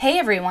Hey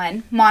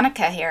everyone,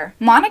 Monica here.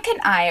 Monica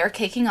and I are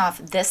kicking off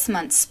this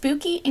month's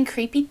spooky and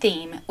creepy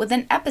theme with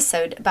an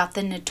episode about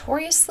the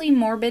notoriously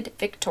morbid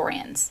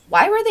Victorians.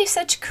 Why were they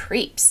such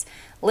creeps?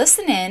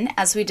 Listen in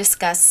as we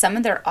discuss some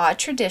of their odd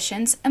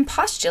traditions and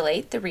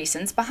postulate the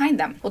reasons behind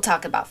them. We'll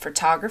talk about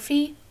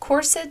photography,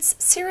 corsets,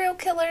 serial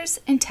killers,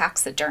 and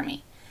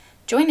taxidermy.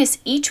 Join us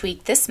each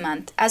week this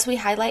month as we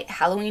highlight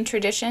Halloween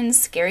traditions,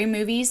 scary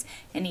movies,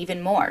 and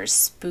even more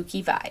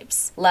spooky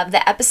vibes. Love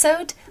the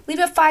episode? Leave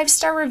a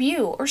 5-star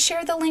review or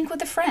share the link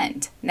with a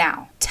friend.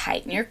 Now,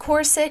 tighten your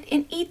corset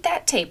and eat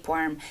that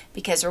tapeworm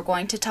because we're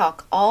going to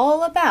talk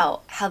all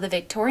about how the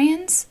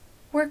Victorians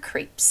were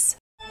creeps.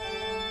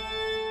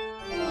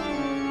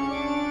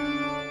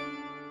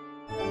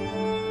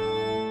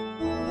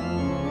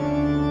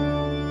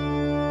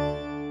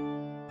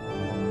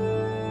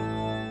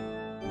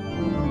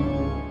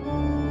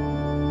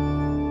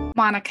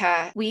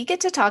 Monica, we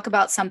get to talk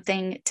about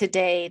something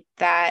today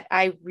that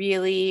I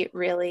really,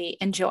 really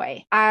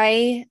enjoy.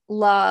 I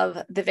love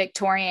the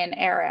Victorian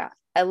era.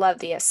 I love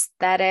the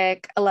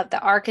aesthetic. I love the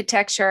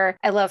architecture.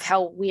 I love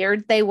how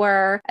weird they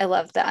were. I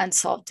love the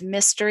unsolved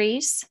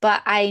mysteries,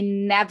 but I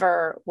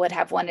never would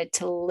have wanted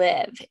to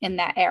live in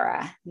that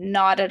era.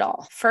 Not at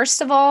all. First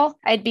of all,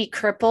 I'd be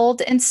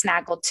crippled and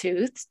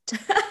snaggletooth.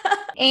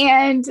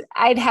 And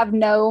I'd have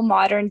no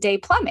modern day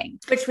plumbing.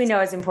 Which we know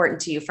is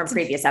important to you from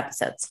previous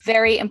episodes.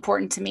 Very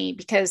important to me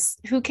because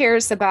who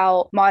cares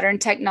about modern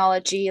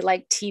technology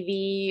like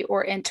TV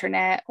or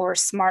internet or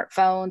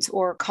smartphones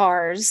or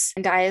cars?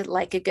 And I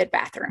like a good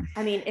bathroom.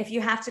 I mean, if you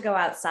have to go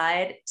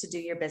outside to do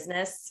your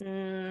business,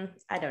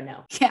 I don't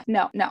know. Yeah,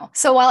 no.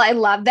 So while I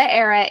love the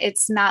era,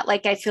 it's not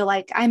like I feel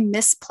like I'm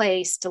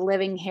misplaced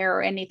living here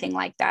or anything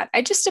like that.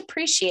 I just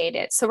appreciate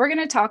it. So we're going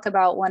to talk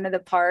about one of the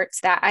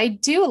parts that I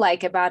do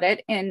like about it.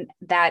 And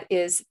that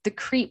is the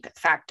creep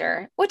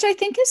factor, which I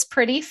think is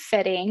pretty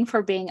fitting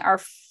for being our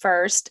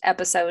first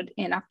episode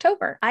in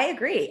October. I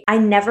agree. I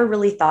never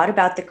really thought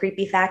about the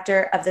creepy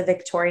factor of the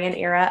Victorian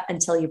era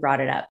until you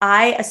brought it up.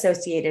 I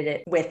associated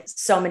it with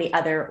so many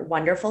other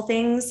wonderful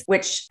things,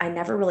 which I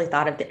never really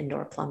thought of the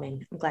indoor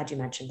plumbing. I'm glad you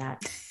mentioned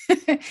that.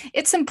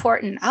 It's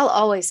important. I'll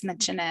always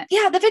mention it.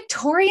 Yeah, the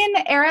Victorian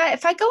era,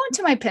 if I go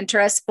into my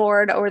Pinterest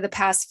board over the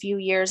past few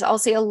years, I'll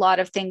see a lot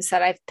of things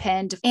that I've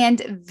pinned,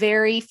 and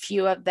very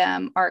few of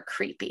them are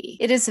creepy.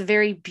 It is a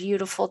very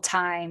beautiful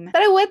time,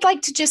 but I would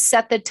like to just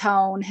set the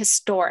tone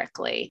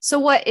historically. So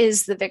what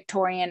is the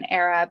Victorian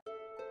era?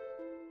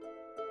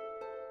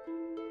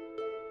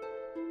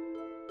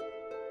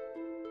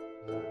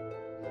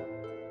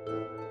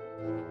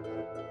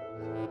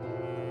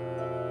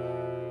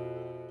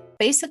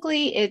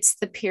 Basically, it's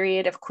the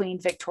period of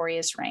Queen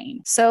Victoria's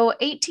reign. So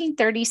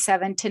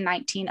 1837 to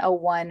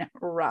 1901,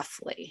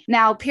 roughly.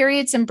 Now,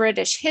 periods in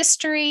British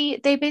history,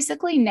 they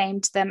basically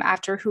named them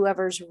after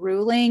whoever's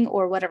ruling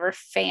or whatever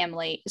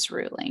family is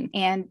ruling.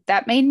 And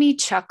that made me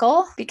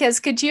chuckle because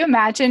could you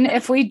imagine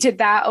if we did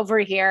that over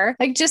here?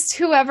 Like just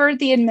whoever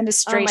the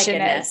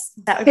administration is.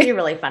 That would be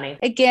really funny.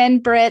 Again,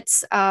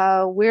 Brits,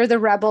 we're the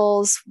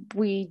rebels.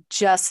 We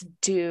just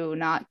do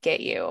not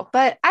get you.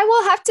 But I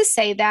will have to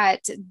say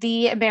that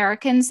the Americans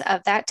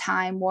of that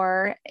time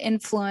were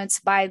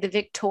influenced by the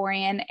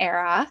Victorian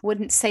era.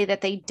 Wouldn't say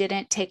that they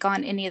didn't take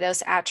on any of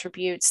those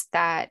attributes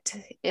that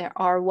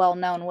are well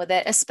known with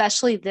it,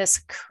 especially this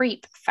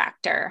creep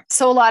factor.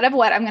 So a lot of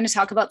what I'm going to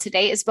talk about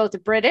today is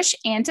both British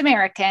and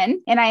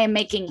American, and I am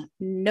making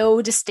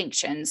no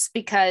distinctions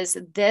because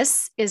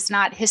this is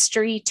not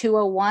History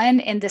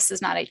 201 and this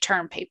is not a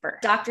term paper.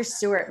 Dr.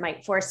 Stewart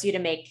might force you to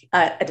make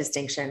a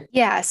distinction.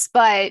 Yes,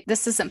 but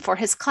this isn't for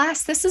his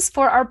class. This is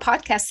for our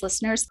podcast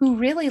listeners who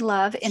really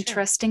love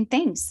interesting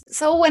things.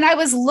 So when I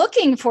was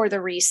looking for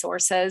the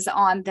resources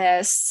on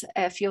this,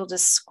 if you'll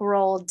just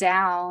scroll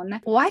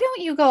down, why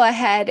don't you go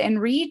ahead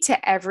and read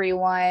to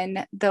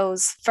everyone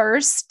those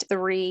first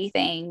 3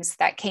 things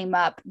that came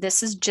up?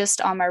 This is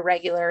just on my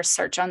regular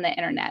search on the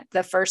internet.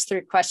 The first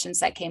 3 questions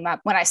that came up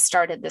when I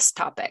started this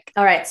topic.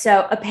 All right.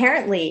 So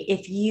apparently,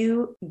 if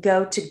you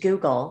go to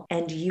Google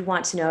and you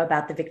want to know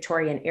about the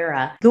Victorian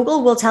era,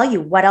 Google will tell you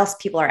what else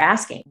people are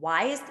asking.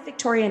 Why is the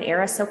Victorian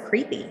era so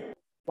creepy?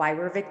 Why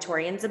were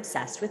Victorians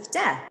obsessed with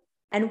death?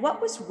 And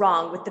what was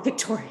wrong with the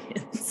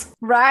Victorians?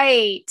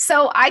 Right.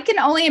 So I can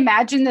only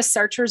imagine the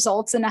search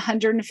results in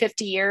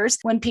 150 years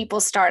when people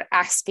start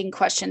asking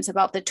questions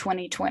about the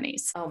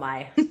 2020s. Oh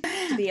my,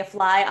 to be a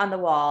fly on the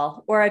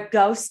wall or a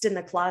ghost in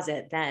the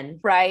closet then.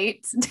 Right.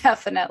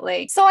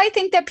 Definitely. So I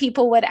think that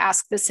people would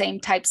ask the same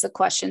types of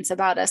questions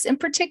about us. In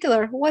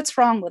particular, what's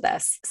wrong with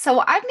us?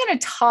 So I'm going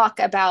to talk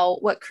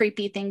about what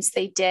creepy things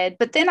they did,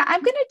 but then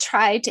I'm going to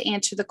try to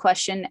answer the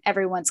question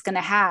everyone's going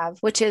to have,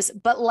 which is,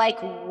 but like,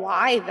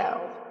 why though?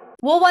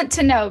 We'll want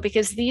to know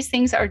because these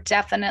things are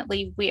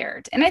definitely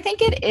weird. And I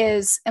think it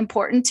is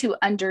important to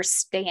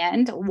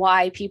understand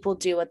why people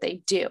do what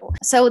they do.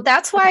 So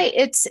that's why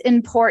it's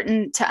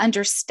important to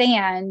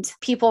understand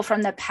people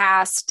from the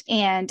past,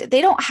 and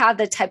they don't have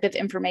the type of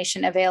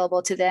information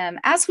available to them.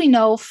 As we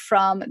know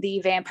from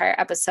the vampire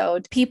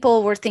episode,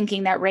 people were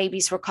thinking that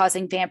rabies were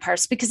causing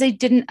vampires because they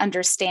didn't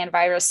understand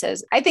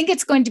viruses. I think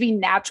it's going to be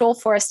natural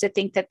for us to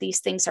think that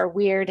these things are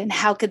weird and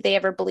how could they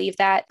ever believe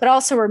that? But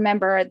also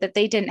remember that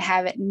they didn't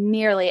have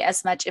nearly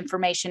as much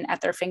information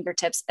at their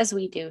fingertips as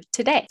we do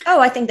today. Oh,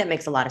 I think that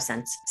makes a lot of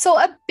sense. So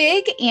a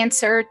big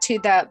answer to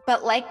the,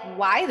 but like,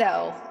 why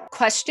though?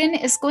 Question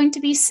is going to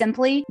be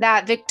simply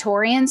that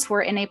Victorians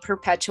were in a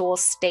perpetual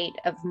state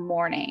of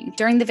mourning.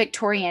 During the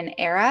Victorian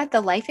era,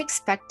 the life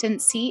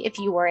expectancy, if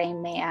you were a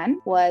man,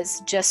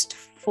 was just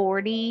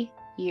 40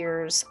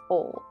 years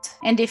old.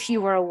 And if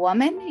you were a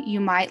woman, you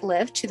might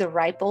live to the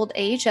ripe old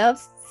age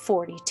of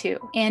 42.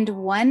 And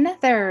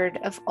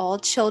 1/3 of all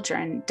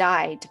children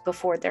died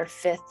before their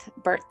 5th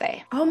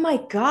birthday. Oh my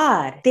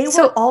God. They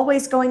were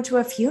always going to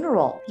a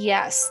funeral.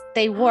 Yes,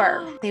 they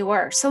were. They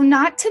were. So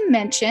not to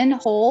mention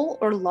whole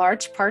or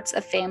large parts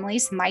of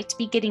families might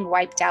be getting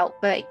wiped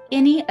out by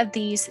any of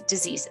these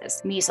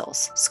diseases: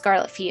 measles,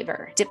 scarlet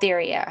fever,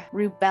 diphtheria,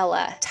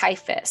 rubella,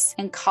 typhus,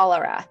 and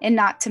cholera. And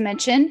not to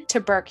mention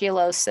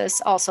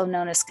tuberculosis, also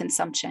known as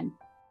consumption.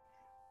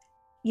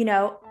 You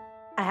know,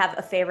 I have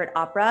a favorite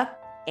opera.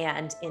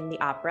 And in the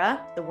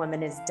opera, the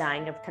woman is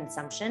dying of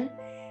consumption.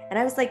 And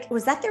I was like,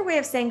 was that their way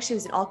of saying she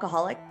was an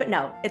alcoholic? But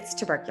no, it's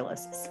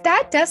tuberculosis.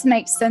 That does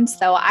make sense,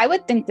 though. I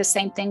would think the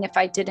same thing if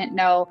I didn't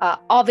know.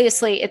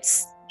 Obviously,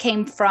 it's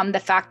came from the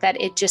fact that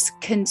it just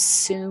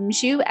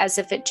consumes you as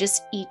if it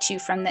just eats you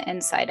from the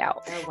inside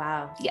out. Oh,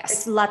 wow. Yes.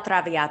 It's La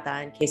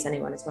Traviata, in case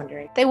anyone is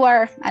wondering. They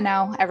were. I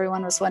know.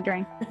 Everyone was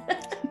wondering.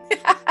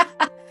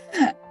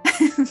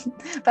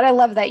 But I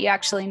love that you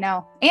actually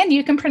know. And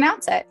you can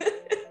pronounce it.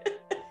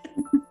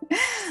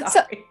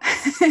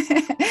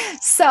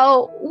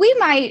 So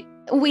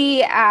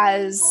we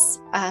as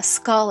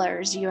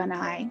scholars, you and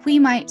I, we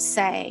might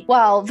say,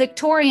 well,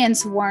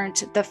 Victorians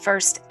weren't the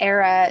first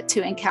era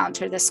to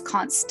encounter this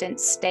constant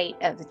state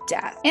of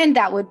death. And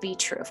that would be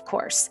true, of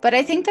course. But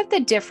I think that the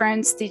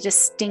difference, the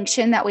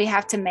distinction that we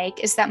have to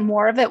make is that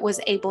more of it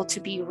was able to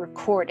be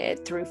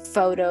recorded through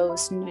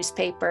photos,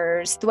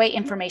 newspapers, the way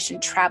information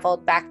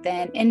traveled back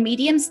then, and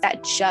mediums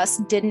that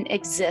just didn't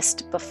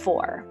exist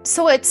before.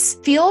 So it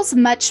feels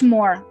much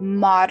more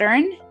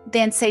modern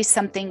than, say,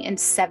 something in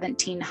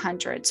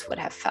 1700s would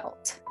have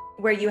felt.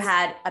 Where you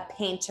had a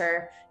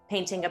painter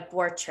painting a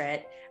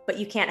portrait, but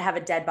you can't have a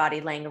dead body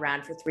laying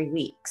around for 3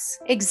 weeks.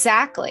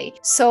 Exactly.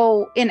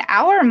 So in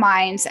our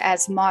minds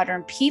as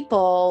modern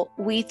people,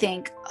 we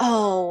think,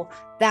 oh,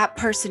 that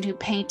person who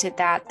painted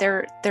that,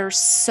 they're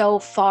so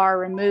far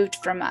removed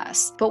from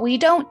us. But we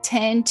don't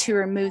tend to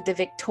remove the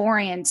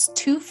Victorians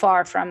too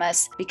far from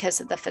us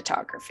because of the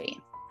photography.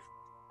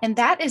 And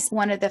that is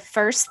one of the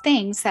first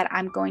things that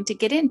I'm going to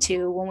get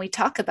into when we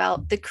talk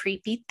about the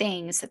creepy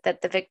things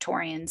that the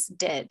Victorians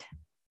did.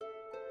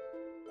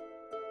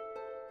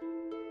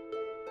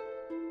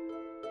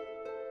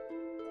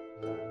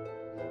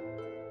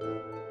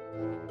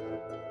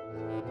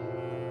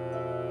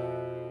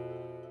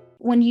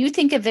 When you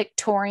think of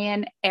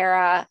Victorian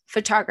era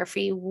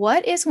photography,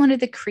 what is one of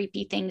the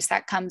creepy things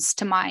that comes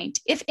to mind,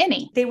 if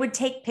any? They would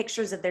take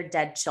pictures of their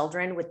dead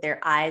children with their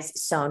eyes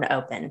sewn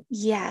open.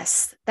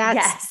 Yes,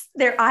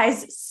 their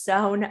eyes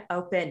sewn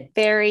open.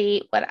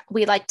 Very, what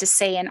we like to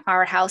say in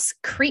our house,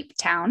 creep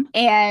town.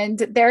 And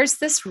there's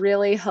this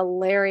really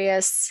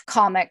hilarious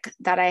comic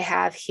that I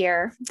have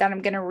here that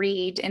I'm going to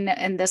read,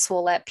 and this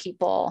will let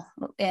people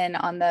in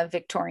on the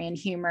Victorian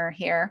humor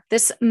here.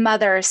 This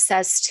mother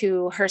says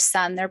to her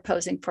son, they're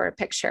posing for a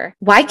picture,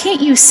 "Why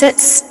can't you sit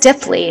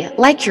stiffly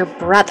like your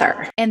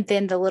brother?" And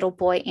then the little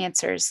boy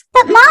answers,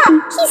 "But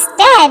Mom, he's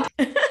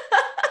dead."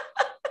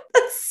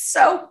 That's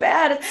so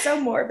bad. It's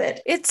so morbid.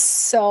 It's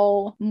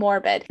so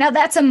morbid. Now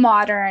that's a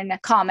modern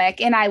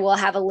comic, and I will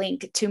have a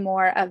link to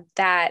more of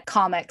that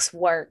comic's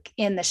work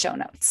in the show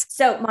notes.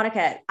 So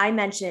Monica, I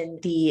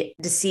mentioned the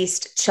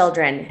deceased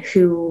children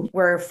who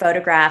were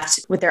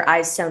photographed with their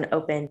eyes sewn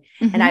open.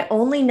 Mm-hmm. And I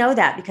only know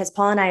that because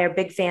Paul and I are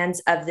big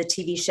fans of the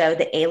TV show,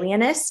 The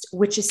Alienist,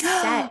 which is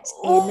set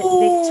in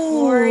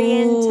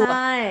Victorian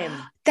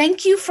time.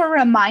 Thank you for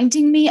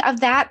reminding me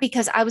of that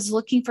because I was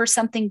looking for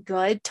something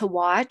good to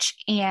watch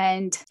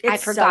and I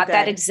forgot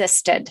that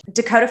existed.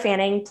 Dakota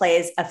Fanning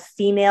plays a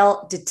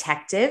female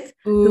detective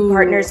who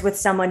partners with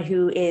someone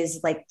who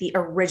is like the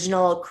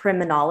original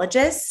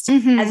criminologist,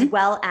 as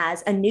well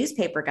as a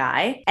newspaper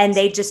guy. And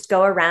they just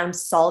go around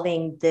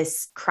solving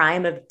this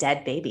crime of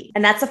dead baby.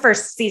 And that's the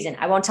first season.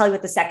 I won't tell you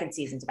what the second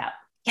season's about.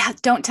 Yeah,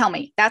 don't tell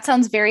me. That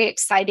sounds very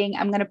exciting.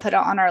 I'm going to put it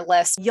on our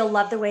list. You'll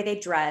love the way they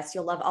dress.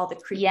 You'll love all the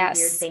creepy, weird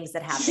things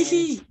that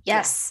happen.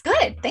 Yes. Yeah.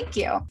 Good. Thank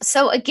you.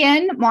 So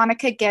again,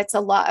 Monica gets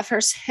a lot of her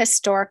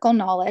historical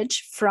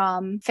knowledge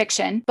from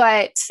fiction,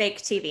 but fake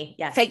TV.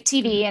 Yes. Fake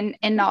TV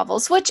and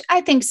novels, which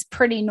I think is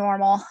pretty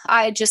normal.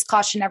 I just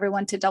caution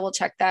everyone to double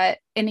check that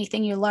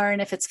anything you learn,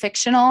 if it's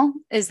fictional,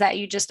 is that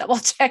you just double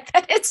check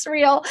that it's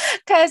real.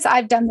 Because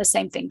I've done the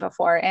same thing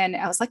before. And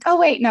I was like, oh,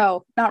 wait,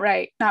 no, not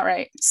right, not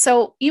right.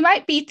 So you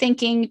might be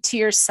thinking to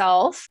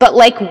yourself, but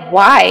like,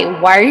 why?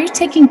 Why are you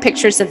taking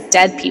pictures of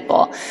dead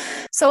people?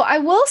 So I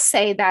will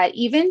say that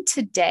even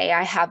today,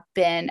 I have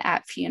been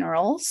at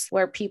funerals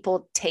where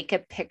people take a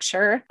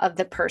picture of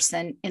the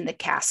person in the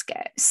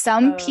casket.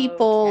 Some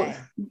people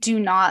do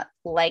not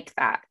like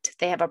that.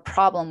 They have a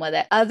problem with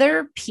it.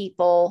 Other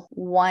people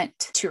want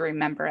to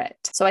remember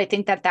it. So I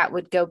think that that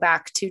would go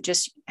back to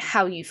just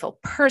how you feel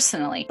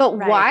personally. But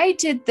why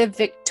did the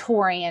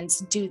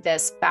Victorians do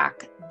this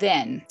back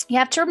then? You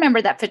have to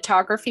remember that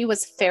photography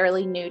was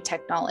fairly new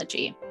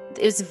technology.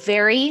 It was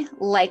very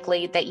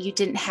likely that you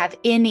didn't have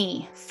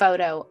any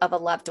photo of a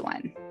loved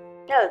one.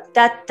 No,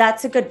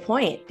 that's a good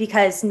point,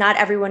 because not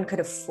everyone could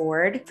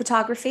afford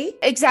photography.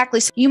 Exactly.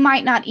 So you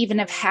might not even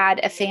have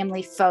had a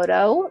family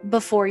photo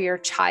before your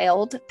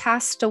child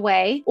passed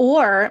away,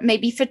 or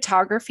maybe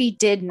photography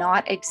did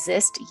not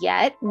exist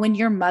yet when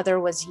your mother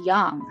was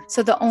young.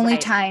 So the only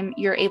time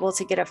you're able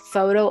to get a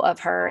photo of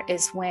her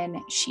is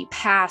when she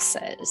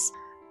passes.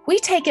 We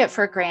take it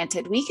for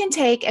granted. We can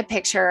take a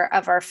picture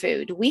of our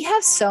food. We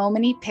have so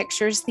many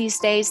pictures these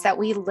days that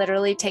we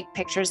literally take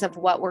pictures of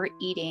what we're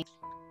eating.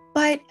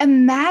 But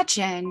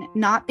imagine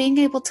not being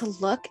able to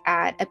look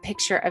at a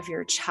picture of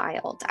your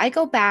child. I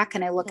go back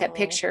and I look at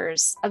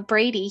pictures of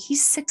Brady.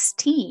 He's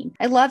 16.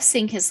 I love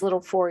seeing his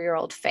little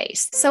 4-year-old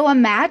face. So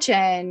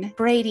imagine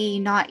Brady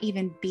not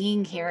even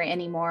being here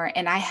anymore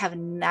and I have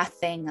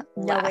nothing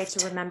left. No way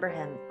to remember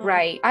him.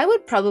 Right. I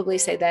would probably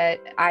say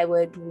that I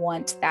would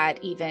want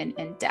that even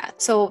in death.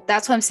 So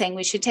that's what I'm saying.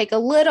 We should take a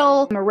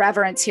little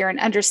reverence here and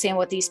understand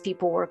what these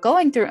people were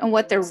going through and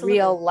what their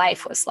real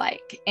life was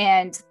like.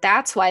 And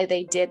that's why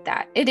they did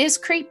that. It is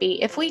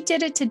creepy. If we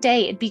did it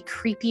today, it'd be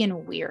creepy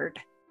and weird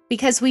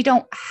because we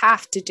don't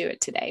have to do it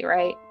today,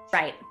 right?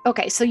 Right.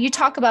 Okay, so you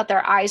talk about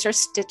their eyes are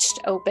stitched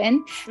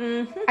open.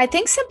 Mm-hmm. I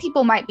think some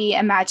people might be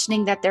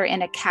imagining that they're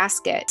in a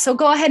casket. So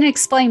go ahead and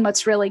explain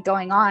what's really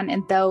going on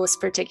in those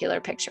particular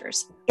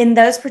pictures. In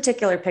those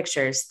particular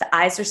pictures, the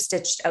eyes are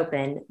stitched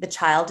open, the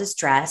child is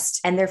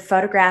dressed, and they're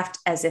photographed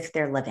as if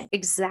they're living.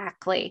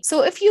 Exactly.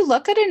 So if you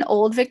look at an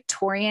old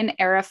Victorian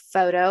era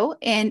photo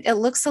and it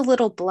looks a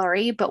little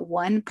blurry, but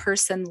one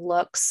person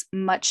looks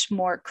much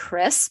more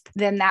crisp,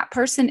 then that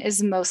person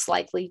is most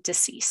likely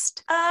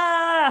deceased.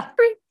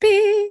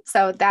 Creepy.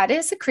 So that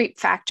is a creep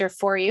factor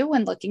for you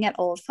when looking at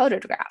old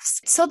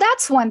photographs. So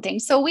that's one thing.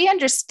 So we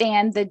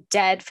understand the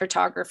dead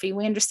photography.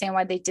 We understand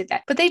why they did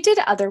that, but they did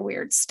other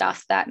weird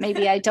stuff that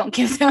maybe I don't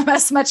give them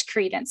as much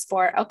credence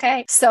for.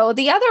 Okay. So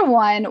the other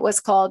one was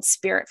called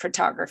spirit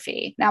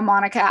photography. Now,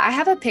 Monica, I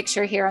have a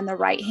picture here on the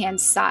right-hand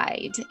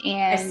side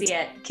and I see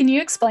it. Can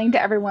you explain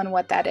to everyone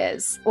what that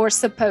is or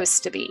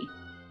supposed to be?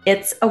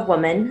 It's a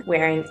woman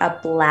wearing a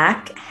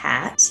black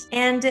hat,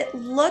 and it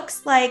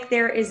looks like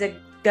there is a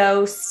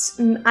ghost,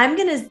 I'm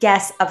going to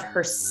guess, of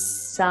her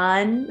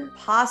son,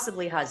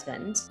 possibly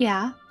husband.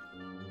 Yeah.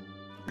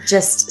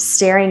 Just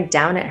staring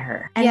down at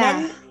her. And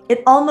then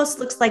it almost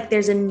looks like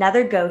there's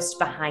another ghost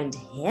behind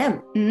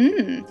him.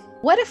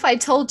 What if I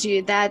told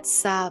you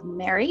that's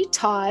Mary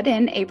Todd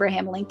and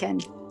Abraham Lincoln?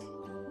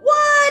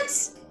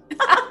 What?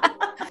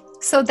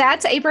 So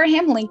that's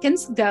Abraham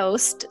Lincoln's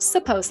ghost,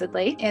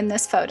 supposedly, in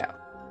this photo.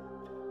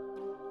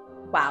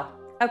 Wow.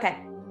 Okay.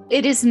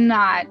 It is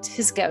not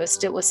his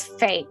ghost. It was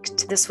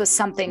faked. This was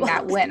something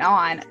that went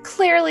on.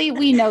 Clearly,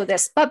 we know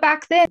this. But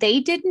back then, they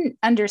didn't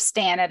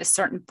understand at a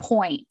certain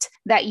point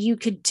that you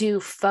could do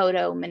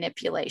photo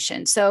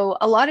manipulation. So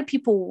a lot of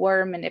people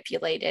were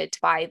manipulated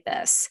by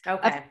this.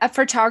 Okay. A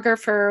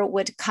photographer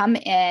would come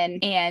in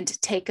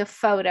and take a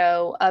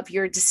photo of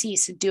your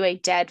deceased, do a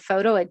dead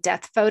photo, a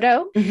death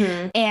photo.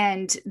 Mm-hmm.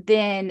 And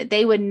then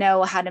they would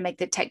know how to make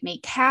the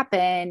technique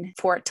happen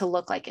for it to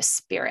look like a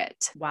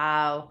spirit.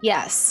 Wow.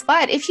 Yes.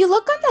 But if you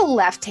look on the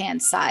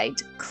left-hand side,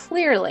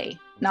 clearly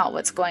not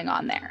what's going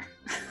on there.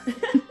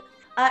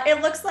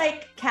 It looks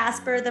like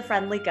Casper the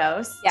Friendly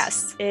Ghost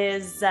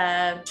is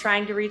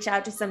trying to reach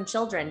out to some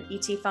children,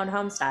 E.T. Phone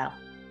Home style.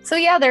 So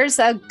yeah, there's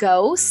a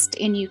ghost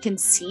and you can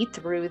see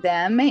through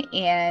them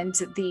and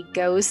the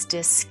ghost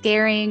is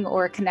scaring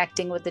or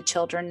connecting with the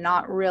children,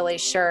 not really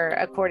sure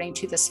according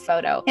to this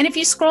photo. And if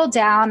you scroll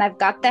down, I've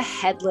got the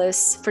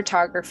headless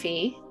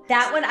photography.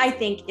 That one I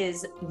think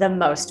is the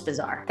most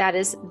bizarre. That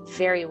is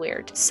very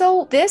weird.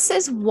 So this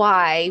is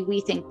why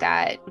we think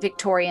that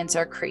Victorians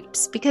are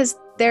creeps, because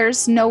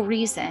there's no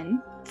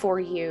reason for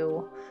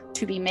you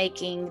to be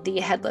making the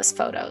headless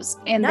photos,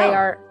 and they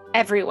are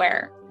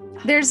everywhere.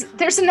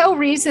 There's no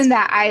reason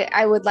that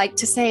I would like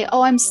to say,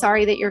 oh, I'm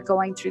sorry that you're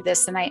going through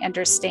this and I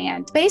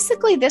understand.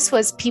 Basically, this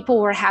was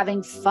people were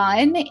having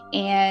fun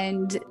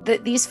and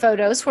these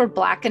photos were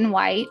black and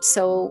white.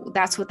 So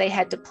that's what they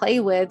had to play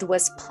with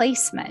was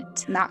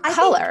placement, not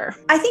color.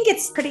 I think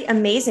it's pretty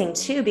amazing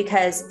too,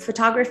 because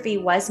photography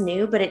was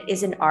new, but it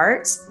is an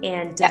art,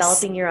 and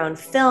developing your own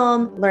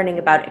film, learning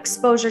about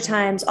exposure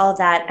times, all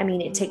that. I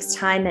mean, it takes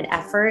time and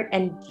effort,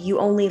 and you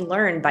only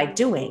learn by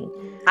doing.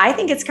 I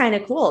think it's kind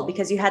of cool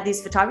because you had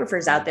these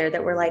photographers out there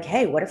that were like,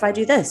 hey, what if I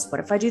do this?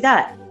 What if I do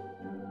that?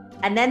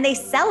 And then they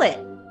sell it.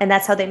 And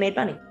that's how they made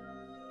money.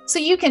 So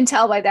you can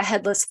tell by the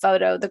headless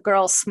photo, the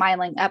girl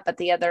smiling up at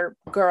the other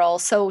girl.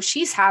 So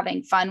she's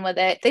having fun with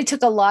it. They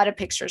took a lot of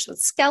pictures with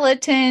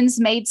skeletons,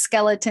 made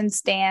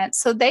skeletons dance.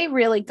 So they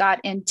really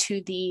got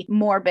into the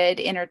morbid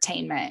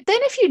entertainment. Then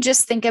if you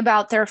just think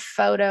about their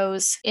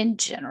photos in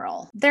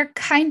general, they're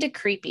kind of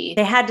creepy.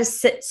 They had to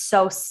sit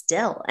so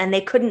still and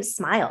they couldn't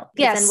smile.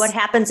 Yes. And what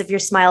happens if your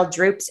smile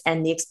droops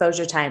and the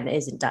exposure time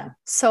isn't done?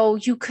 So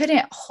you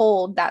couldn't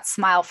hold that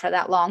smile for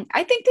that long.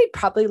 I think they'd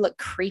probably look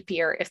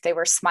creepier if they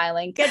were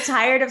smiling. Get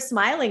tired of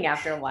smiling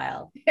after a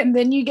while. And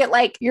then you get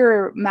like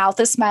your mouth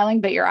is smiling,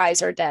 but your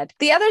eyes are dead.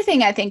 The other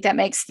thing I think that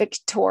makes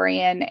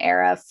Victorian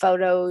era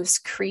photos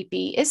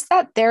creepy is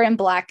that they're in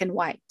black and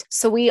white.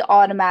 So we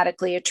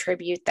automatically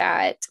attribute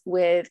that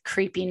with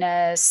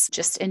creepiness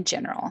just in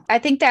general. I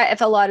think that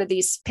if a lot of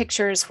these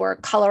pictures were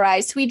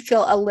colorized, we'd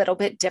feel a little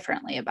bit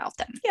differently about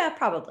them. Yeah,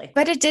 probably.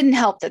 But it didn't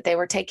help that they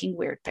were taking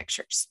weird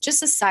pictures.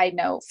 Just a side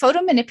note,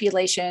 photo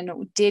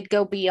manipulation did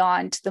go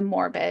beyond the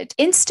morbid.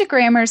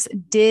 Instagrammers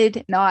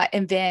did not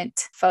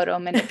invent photo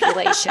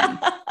manipulation.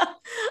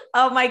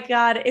 Oh my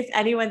God. If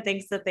anyone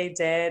thinks that they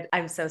did,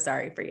 I'm so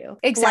sorry for you.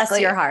 Exactly.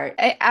 Bless your heart.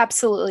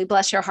 Absolutely.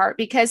 Bless your heart.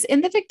 Because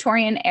in the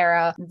Victorian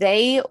era,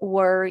 they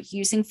were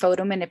using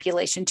photo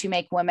manipulation to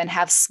make women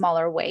have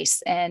smaller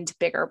waists and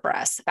bigger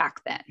breasts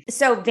back then.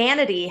 So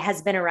vanity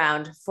has been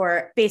around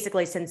for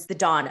basically since the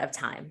dawn of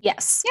time.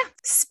 Yes. Yeah.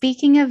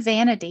 Speaking of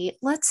vanity,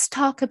 let's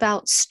talk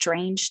about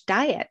strange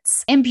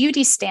diets and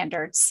beauty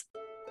standards.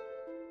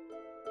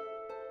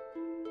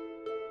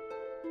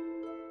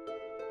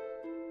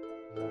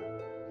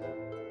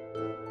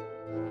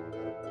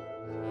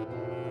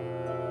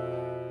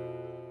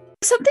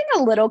 Something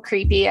a little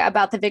creepy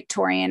about the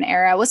Victorian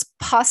era was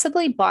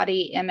possibly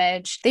body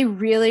image. They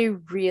really,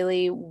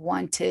 really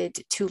wanted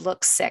to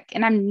look sick.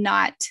 And I'm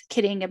not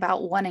kidding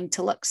about wanting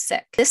to look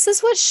sick. This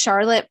is what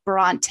Charlotte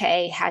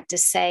Bronte had to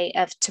say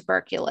of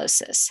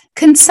tuberculosis.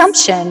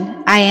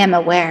 Consumption, I am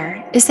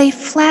aware, is a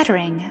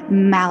flattering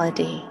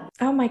malady.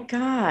 Oh my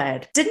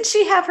God. Didn't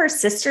she have her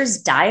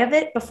sisters die of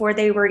it before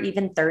they were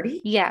even 30?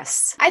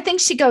 Yes. I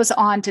think she goes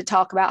on to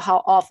talk about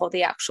how awful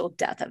the actual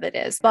death of it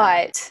is,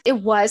 but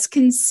it was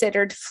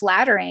considered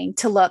flattering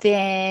to look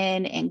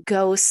thin and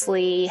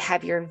ghostly,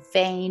 have your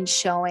veins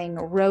showing,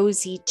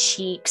 rosy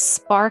cheeks,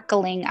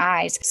 sparkling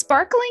eyes.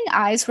 Sparkling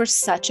eyes were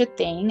such a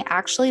thing,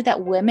 actually,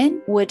 that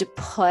women would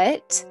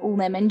put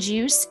lemon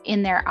juice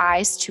in their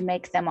eyes to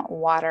make them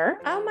water.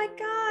 Oh my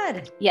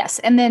God. Yes.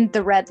 And then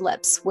the red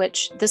lips,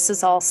 which this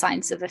is all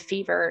signs of a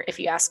fever, if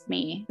you ask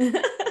me.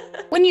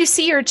 When you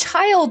see your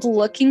child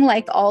looking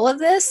like all of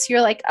this,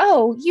 you're like,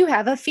 oh, you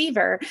have a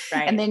fever.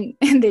 Right. And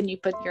then you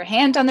put your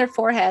hand on their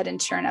forehead,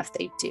 and sure enough,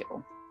 they do.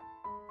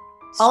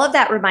 All of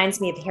that reminds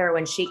me of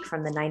heroin chic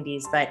from the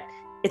 90s, but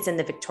it's in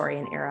the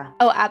Victorian era.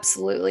 Oh,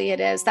 absolutely, it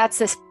is. That's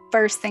the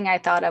first thing I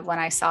thought of when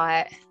I saw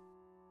it.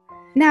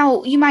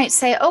 Now, you might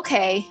say,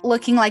 okay,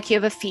 looking like you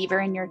have a fever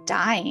and you're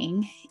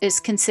dying is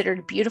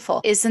considered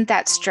beautiful. Isn't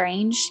that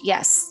strange?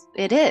 Yes,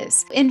 it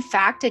is. In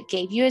fact, it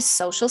gave you a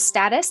social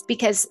status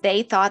because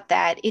they thought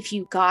that if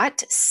you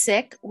got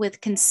sick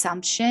with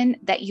consumption,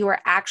 that you were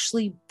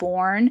actually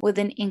born with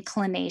an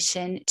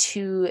inclination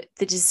to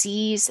the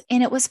disease.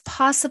 And it was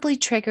possibly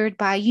triggered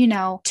by,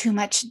 too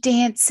much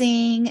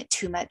dancing,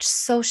 too much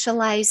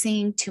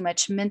socializing, too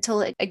much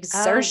mental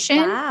exertion.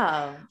 Oh,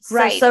 wow.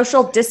 Right. So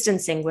social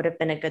distancing would have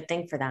been a good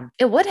thing for them.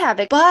 It would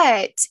have it.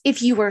 But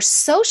if you were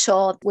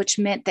social, which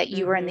meant that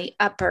you were in the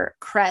upper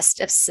crest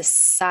of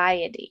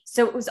society.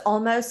 So it was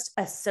almost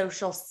a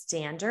social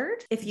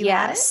standard if you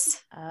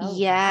Yes. had it? Oh,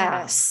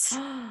 yes.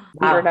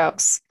 Wow.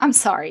 Weirdos. I'm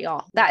sorry,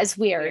 y'all. That is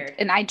weird.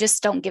 And I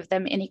just don't give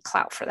them any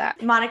clout for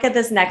that. Monica,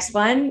 this next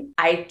one,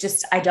 I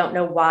don't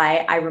know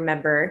why I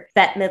remember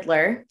Bette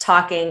Midler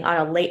talking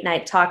on a late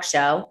night talk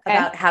show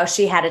about how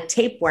she had a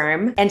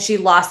tapeworm and she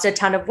lost a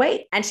ton of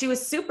weight. And she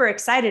was super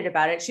excited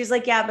about it. She's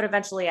like, yeah, but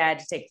eventually I had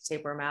to take the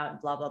tapeworm out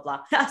and blah, blah,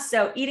 blah.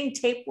 So eating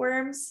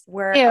tapeworms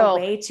were a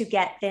way to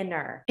get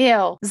thinner.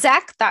 Ew.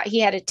 Zach thought he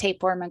had a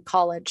tapeworm in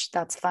college.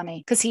 That's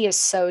funny because he is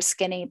so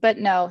skinny, but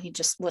no, he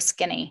just was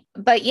skinny.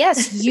 But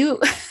yes, you.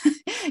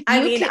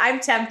 I'm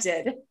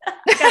tempted.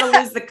 I gotta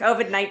lose the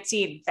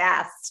COVID-19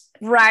 fast.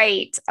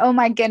 Right. Oh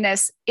my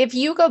goodness. If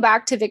you go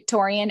back to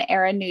Victorian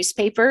era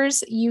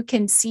newspapers, you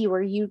can see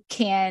where you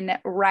can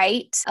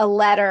write a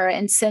letter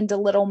and send a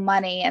little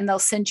money and they'll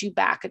send you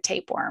back a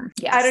tapeworm.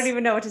 Yes. I don't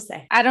even know what to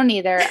say. I don't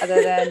either,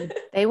 other than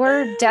they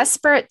were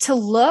desperate to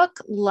look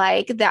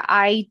like the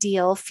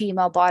ideal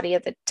female body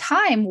at the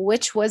time,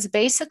 which was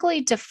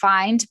basically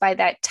defined by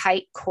that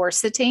tight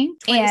corseting.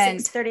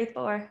 26,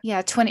 34.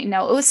 Yeah, 20.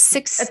 No, it was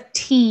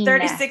 16.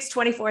 36,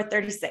 24,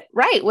 36.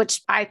 Right,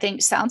 which I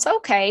think sounds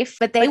okay.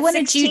 But they wanted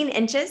 16 you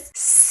inches?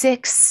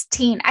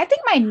 16. I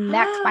think my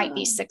neck might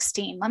be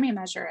 16. Let me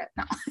measure it.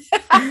 No.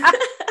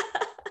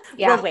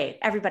 Yeah. Well, wait,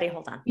 everybody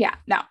hold on. Yeah.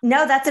 No.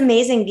 No, that's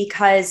amazing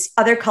because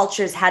other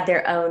cultures had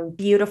their own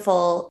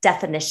beautiful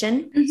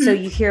definition. Mhm. So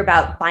you hear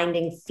about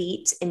binding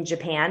feet in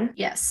Japan.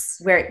 Yes.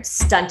 Where it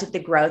stunted the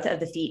growth of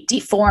the feet.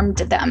 Deformed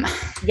them.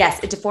 Yes,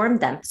 it deformed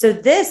them. So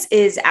this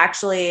is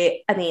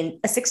actually, I mean,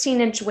 a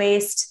 16-inch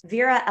waist.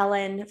 Vera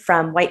Ellen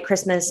from White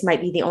Christmas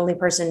might be the only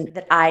person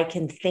that I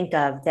can think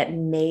of that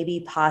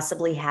maybe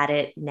possibly had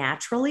it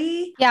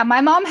naturally. Yeah,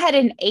 my mom had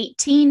an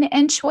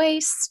 18-inch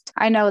waist.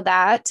 I know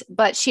that,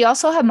 but she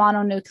also had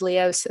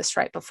mononucleosis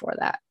right before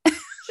that.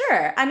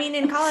 Sure. I mean,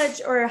 in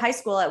college or high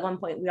school at one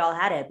point, we all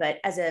had it, but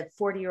as a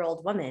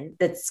 40-year-old woman,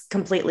 that's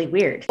completely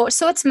weird.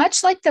 So it's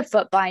much like the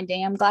foot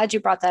binding. I'm glad you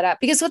brought that up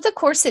because what the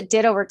corset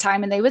did over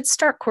time, and they would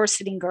start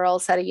corseting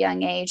girls at a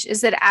young age,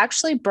 is it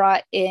actually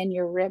brought in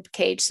your rib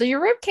cage. So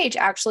your rib cage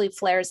actually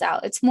flares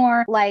out. It's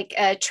more like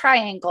a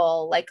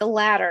triangle, like a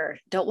ladder.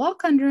 Don't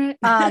walk under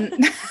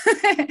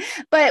it.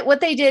 But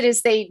what they did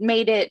is they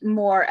made it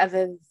more of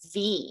a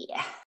V.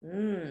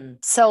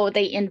 So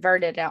they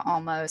inverted it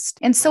almost.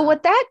 And so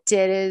what that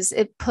did is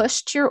it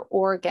pushed your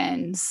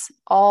organs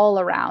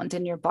all around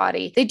in your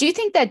body. They do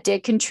think that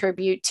did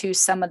contribute to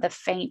some of the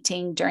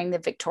fainting during the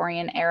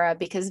Victorian era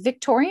because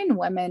Victorian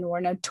women were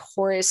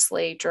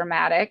notoriously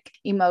dramatic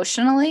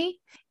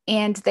emotionally,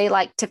 and they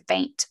like to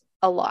faint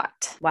a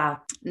lot. Wow.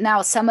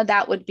 Now, some of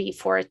that would be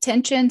for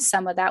attention.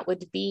 Some of that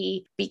would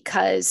be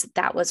because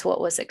that was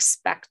what was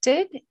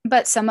expected,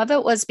 but some of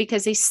it was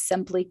because they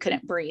simply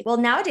couldn't breathe. Well,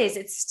 nowadays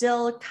it's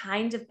still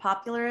kind of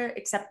popular,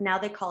 except now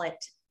they call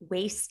it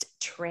waist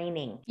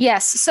training.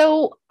 Yes.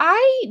 So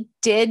I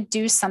did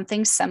do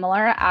something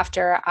similar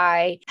after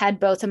I had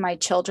both of my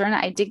children.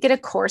 I did get a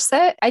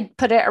corset. I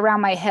put it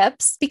around my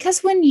hips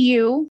because when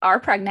you are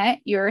pregnant,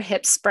 your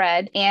hips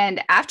spread.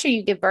 And after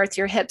you give birth,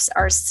 your hips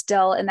are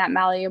still in that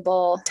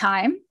malleable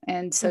time.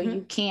 And so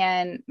you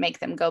can make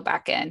them go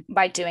back in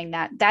by doing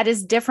that. That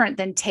is different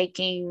than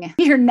taking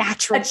your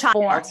natural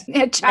form.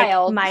 A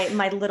child. Like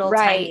my little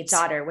tiny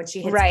daughter when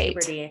she hits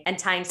puberty and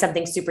tying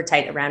something super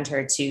tight around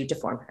her to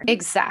deform her.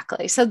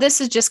 Exactly. So this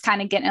is just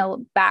kind of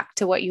getting back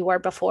to what you were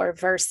before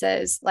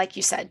versus, like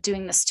you said,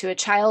 doing this to a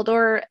child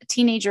or a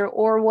teenager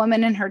or a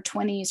woman in her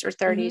 20s or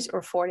 30s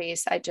or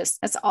 40s.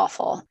 That's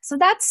awful. So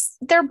that's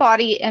their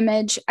body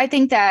image. I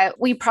think that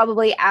we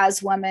probably,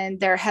 as women,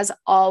 there has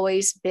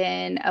always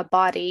been a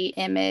body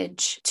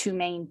image to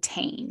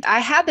maintain. I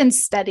have been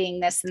studying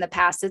this in the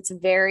past. It's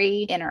very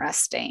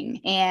interesting,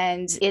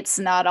 and it's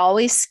not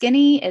always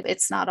skinny.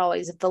 It's not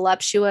always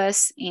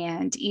voluptuous,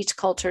 and each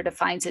culture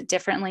defines it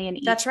differently, and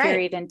each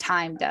period in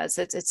time does.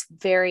 It's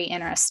very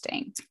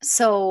interesting.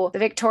 So the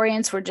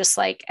Victorians were just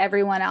like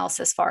everyone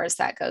else as far as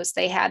that goes.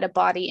 They had a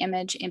body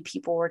image, and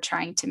people were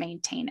trying to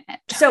maintain it.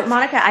 So,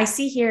 Monica, I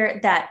see here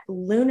that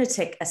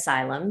lunatic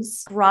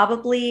asylums,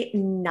 probably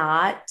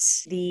not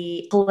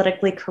the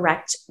politically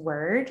correct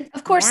word.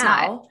 Of course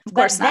not. Of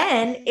course not.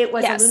 Then it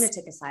was a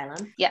lunatic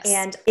asylum. Yes.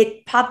 And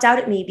it popped out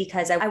at me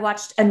because I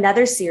watched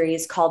another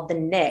series called The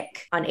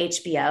Nick on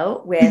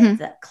HBO with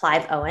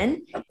Clive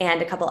Owen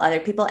and a couple other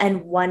people.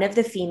 And one of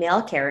the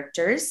female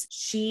characters,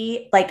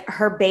 she, like,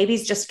 her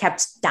babies just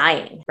kept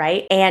dying,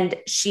 right? And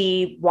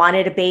she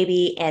wanted a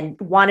baby and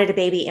wanted a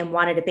baby and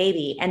wanted a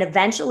baby. And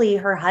eventually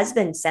her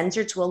husband sends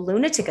her to a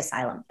lunatic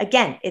asylum.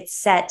 Again, it's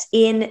set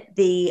in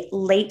the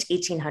late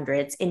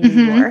 1800s in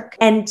New York.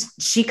 And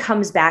she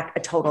comes back a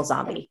total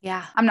zombie.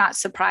 Yeah, I'm not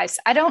surprised.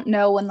 I don't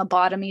know when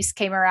lobotomies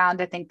came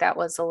around. I think that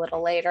was a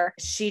little later.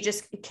 She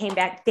just came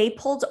back. They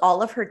pulled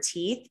all of her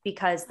teeth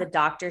because the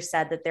doctor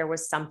said that there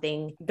was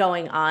something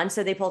going on.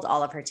 So they pulled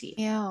all of her teeth.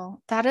 Ew,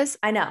 that is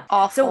I know.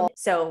 awful.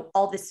 So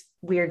all this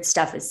weird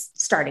stuff is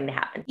starting to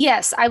happen.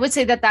 Yes, I would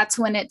say that that's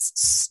when it's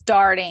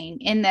starting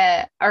in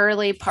the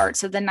early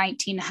parts of the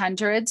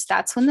 1900s.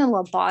 That's when the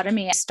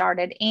lobotomy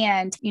started.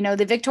 And, you know,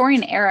 the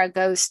Victorian era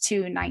goes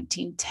to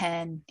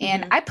 1910.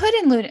 And I put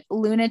in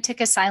lunatic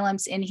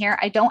asylums in here.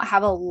 I don't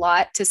have a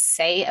lot to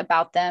say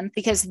about them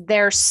because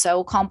they're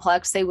so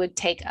complex. They would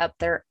take up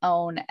their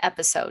own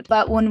episode.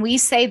 But when we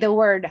say the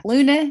word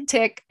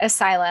lunatic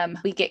asylum,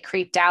 we get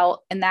creeped out.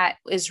 And that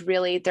is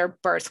really their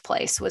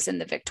birthplace was in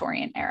the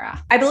Victorian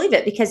era. I believe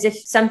it because if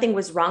something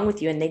was wrong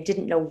with you and they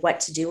didn't know what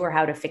to do or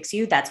how to fix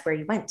you, that's where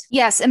you went.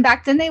 Yes. And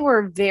back then they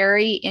were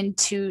very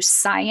into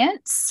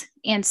science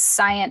and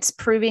science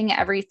proving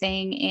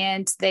everything.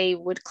 And they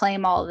would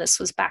claim all of this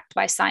was backed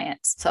by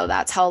science. So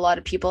that's how a lot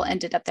of people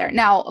ended up there.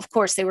 Now, of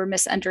course, they were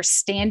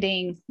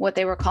misunderstanding what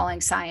they were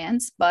calling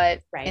science,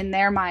 but in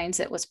their minds,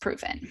 it was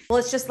proven. Well,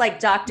 it's just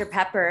like Dr.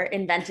 Pepper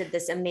invented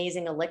this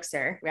amazing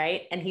elixir,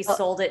 right? And he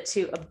sold it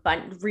to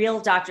real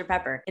Dr.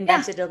 Pepper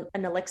invented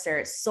an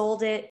elixir,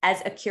 sold it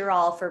as a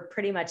cure-all for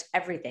pretty much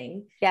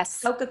everything.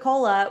 Yes.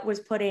 Coca-Cola was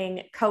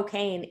putting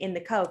cocaine in the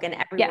Coke and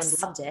everyone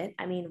loved it.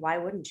 I mean, why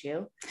wouldn't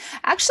you?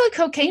 Actually,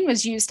 cocaine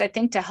was used, I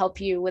think, to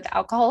help you with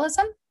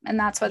alcoholism. And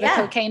that's why the Yeah.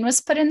 cocaine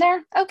was put in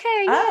there.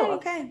 Okay. Oh, yay.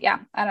 okay. Yeah.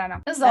 I don't know.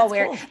 This is all That's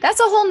weird. cool. That's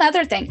a whole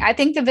nother thing. I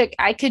think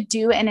I could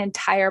do an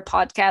entire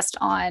podcast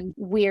on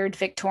weird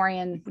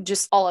Victorian,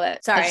 just all of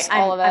it. Sorry, Just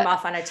all of it. I'm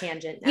off on a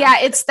tangent now.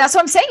 Yeah, that's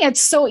what I'm saying.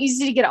 It's so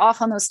easy to get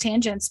off on those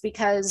tangents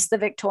because the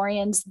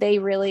Victorians, they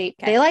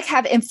like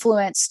have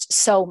influenced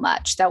so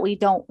much that we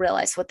don't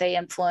realize what they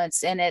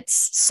influenced. And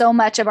it's so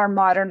much of our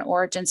modern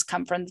origins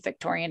come from the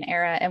Victorian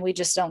era, and we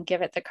just don't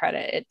give it the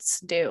credit it's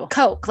due.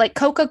 Coke, like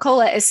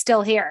Coca-Cola is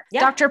still here.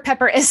 Yeah. Dr.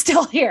 Pepper is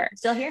still here.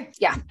 Still here.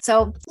 Yeah.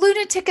 So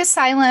lunatic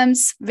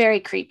asylums, very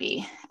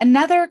creepy.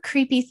 Another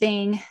creepy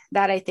thing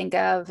that I think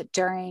of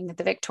during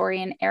the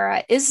Victorian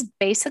era is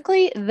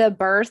basically the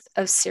birth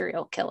of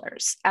serial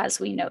killers as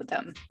we know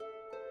them.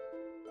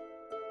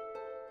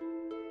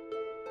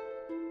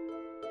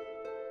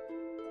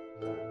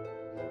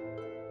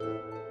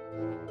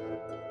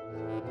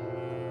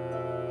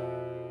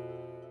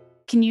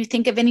 Can you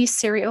think of any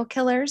serial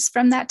killers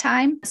from that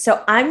time?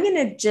 So I'm going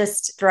to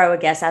just throw a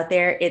guess out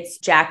there. It's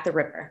Jack the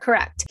Ripper.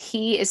 Correct.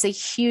 He is a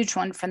huge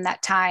one from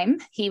that time.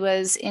 He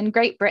was in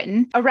Great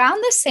Britain around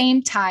the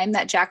same time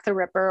that Jack the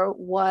Ripper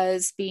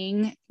was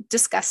being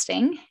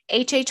disgusting.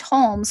 H.H.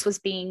 Holmes was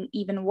being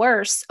even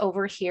worse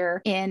over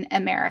here in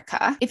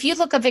America. If you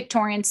look a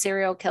Victorian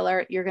serial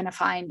killer, you're going to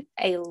find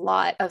a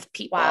lot of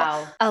people.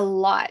 Wow. A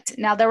lot.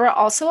 Now, there were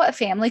also a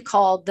family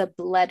called the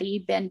Bloody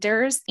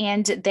Benders,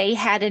 and they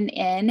had an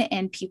inn,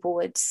 and people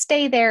would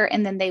stay there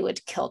and then they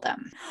would kill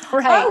them.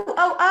 Right.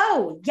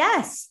 Oh,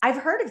 yes. I've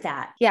heard of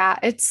that. Yeah,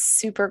 it's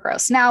super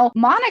gross. Now,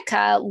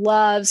 Monica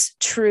loves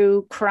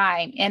true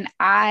crime, and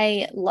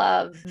I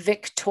love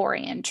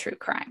Victorian true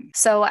crime.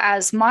 So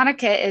as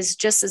Monica is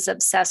just as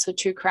obsessed with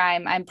true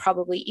crime, I'm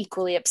probably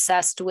equally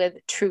obsessed with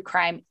true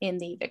crime in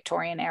the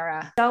Victorian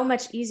era. So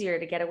much easier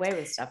to get away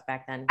with stuff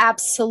back then.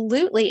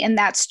 Absolutely. And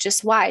that's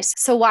just why.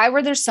 So why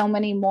were there so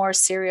many more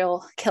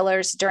serial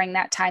killers during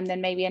that time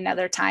than maybe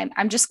another time?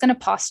 I'm just going to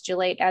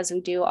postulate, as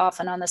we do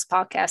often on this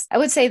podcast. I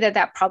would say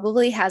that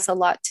probably has a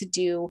lot to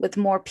do with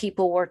more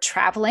people were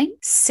traveling.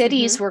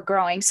 Cities were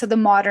growing. So the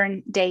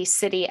modern day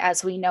city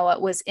as we know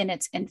it was in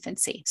its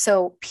infancy.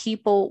 So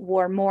people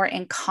were more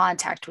in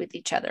contact with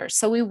each other.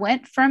 So we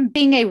went from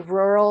being a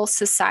rural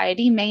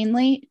society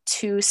mainly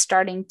to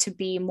starting to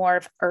be more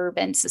of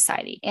urban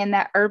society. And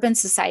that urban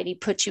society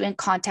puts you in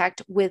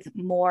contact with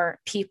more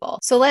people.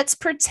 So let's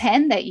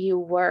pretend that you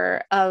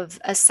were of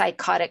a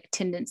psychotic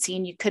tendency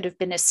and you could have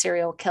been a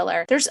serial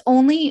killer. There's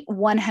only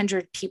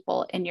 100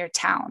 people in your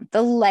town.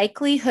 The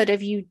likelihood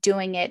of you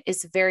doing it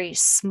is very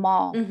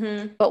small.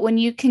 But when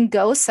you can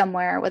go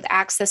somewhere with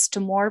access to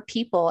more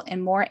people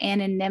and more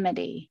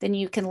anonymity, then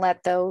you can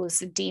let those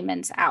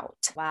demons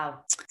out.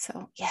 Wow.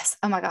 So yes.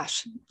 Oh my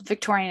gosh.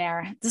 Victorian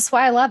era. This is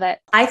why I love it.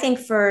 I think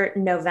for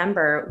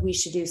November, we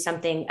should do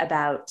something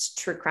about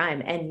true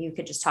crime, and you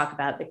could just talk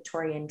about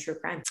Victorian true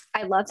crime.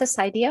 I love this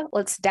idea.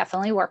 Let's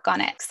definitely work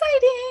on it.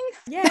 Exciting.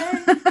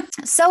 Yay.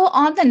 So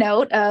on the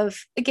note of,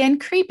 again,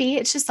 creepy,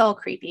 it's just all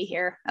creepy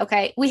here.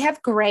 Okay. We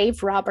have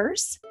grave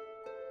robbers.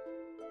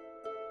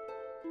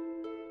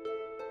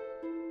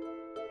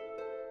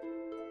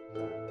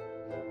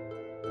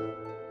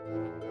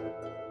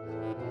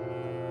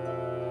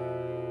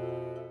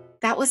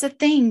 That was a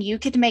thing. You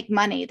could make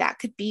money. That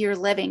could be your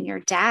living. Your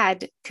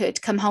dad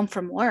could come home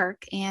from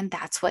work and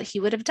that's what he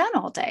would have done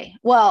all day.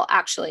 Well,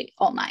 actually,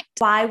 all night.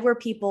 Why were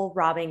people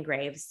robbing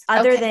graves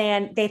other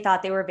than they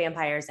thought they were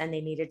vampires and they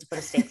needed to put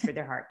a stake through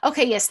their heart?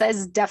 Okay, yes, that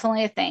is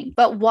definitely a thing.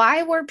 But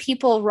why were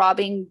people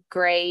robbing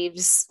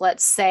graves,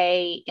 let's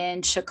say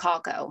in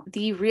Chicago?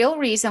 The real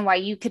reason why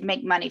you could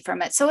make money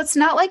from it. So it's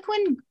not like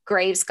when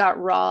graves got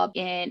robbed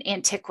in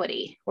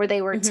antiquity where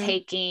they were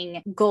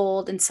taking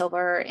gold and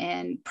silver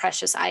and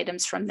precious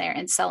items from there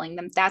and selling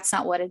them. That's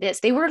not what it is.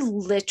 They were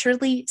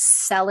literally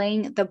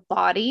selling the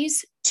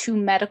bodies to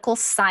medical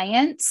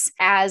science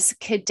as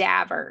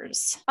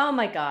cadavers. Oh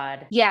my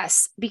God.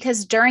 Yes,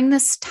 because during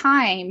this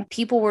time,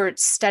 people were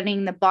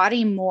studying the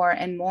body more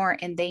and more,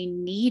 and they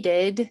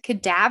needed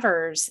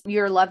cadavers.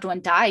 Your loved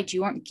one died,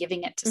 you weren't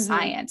giving it to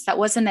science. That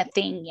wasn't a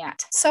thing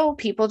yet. So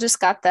people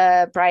just got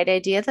the bright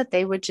idea that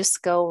they would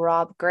just go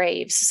rob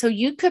graves. So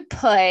you could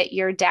put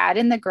your dad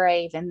in the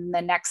grave, and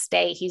the next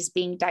day he's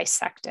being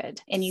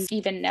dissected, and you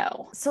even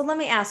know. So let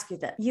me ask you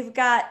this. You've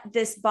got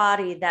this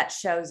body that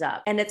shows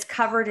up and it's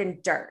covered in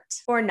dirt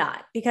or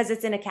not because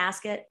it's in a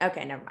casket.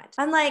 Okay, never mind.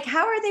 I'm like,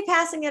 how are they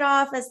passing it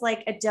off as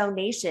like a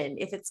donation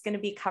if it's going to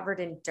be covered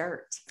in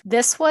dirt?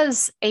 This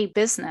was a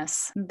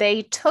business.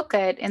 They took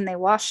it and they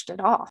washed it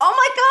off. Oh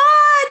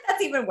my God,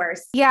 that's even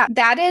worse. Yeah,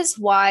 that is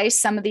why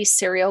some of these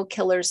serial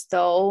killers,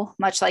 though,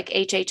 much like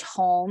H.H.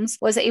 Holmes,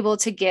 was able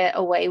to get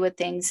away with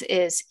things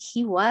is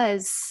he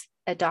was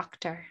a a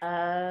doctor.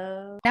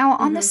 Oh. Now,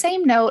 on the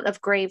same note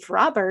of grave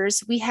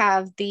robbers, we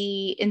have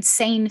the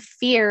insane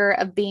fear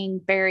of being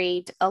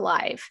buried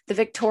alive. The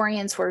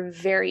Victorians were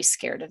very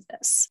scared of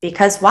this.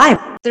 Because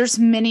why? There's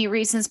many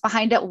reasons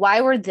behind it.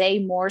 Why were they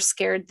more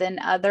scared than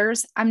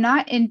others? I'm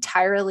not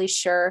entirely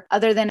sure,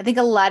 other than I think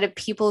a lot of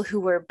people who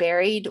were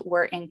buried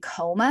were in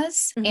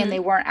comas and they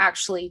weren't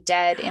actually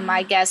dead. And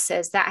my guess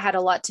is that had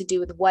a lot to do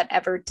with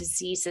whatever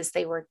diseases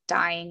they were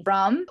dying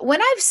from.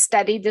 When I've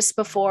studied this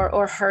before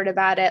or heard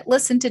about it,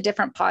 listened to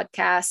different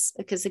podcasts,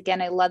 because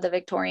again, I love the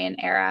Victorian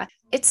era.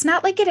 It's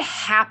not like it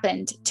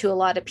happened to a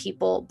lot of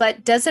people,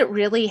 but does it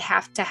really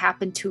have to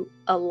happen to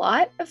a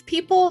lot of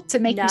people to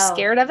make you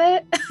scared of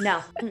it?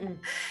 No.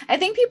 I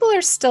think people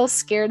are still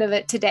scared of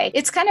it today.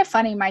 It's kind of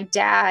funny. My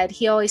dad,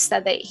 he always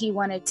said that he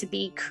wanted to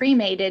be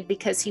cremated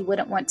because he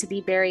wouldn't want to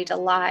be buried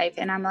alive.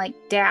 And I'm like,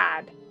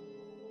 Dad,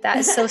 that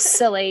is so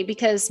silly,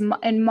 because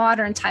in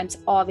modern times,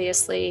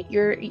 obviously,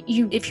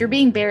 if you're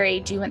being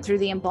buried, you went through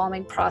the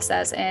embalming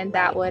process and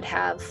that would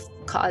have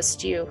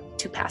caused you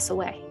to pass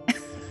away.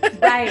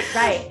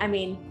 Right. I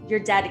mean, you're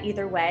dead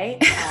either way.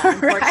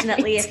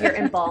 Unfortunately, Right. if you're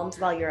embalmed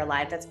while you're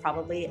alive, that's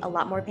probably a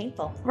lot more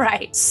painful.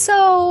 Right.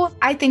 So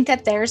I think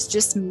that there's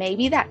just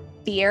maybe that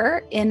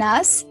fear in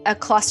us, a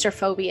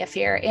claustrophobia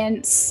fear,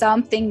 and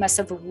something must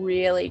have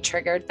really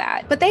triggered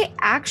that. But they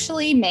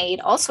actually made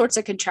all sorts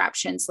of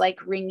contraptions like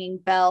ringing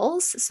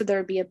bells. So there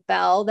would be a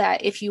bell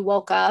that if you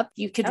woke up,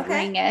 you could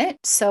ring it.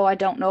 So I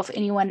don't know if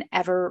anyone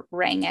ever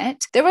rang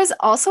it. There was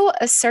also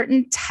a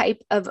certain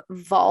type of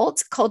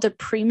vault called a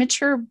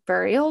premature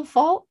burial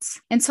vault.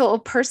 And so a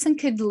person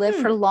could live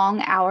for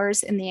long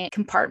hours in the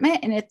compartment.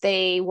 And if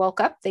they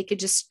woke up, they could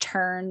just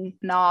turn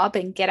knob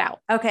and get out.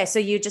 Okay, so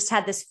you just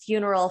had this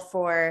funeral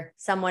for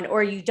someone,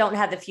 or you don't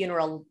have the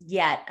funeral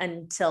yet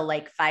until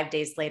like 5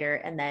 days later,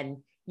 and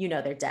then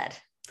they're dead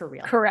for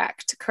real.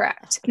 Correct.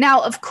 Now,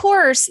 of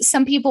course,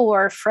 some people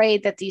were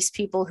afraid that these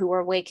people who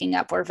were waking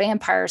up were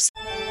vampires.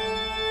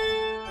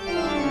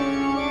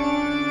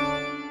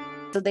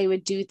 So they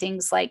would do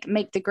things like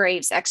make the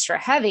graves extra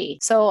heavy.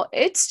 So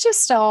it's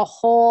just a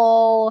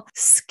whole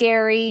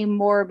scary,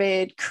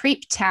 morbid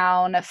creep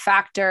town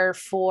factor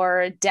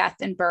for death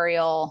and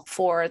burial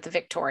for the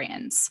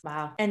Victorians.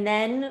 Wow. And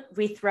then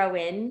we throw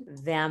in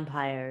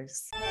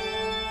vampires.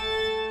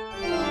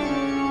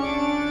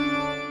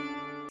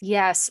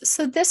 Yes.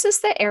 So this is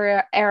the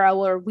era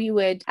where we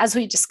would, as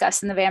we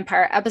discussed in the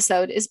vampire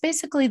episode, is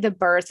basically the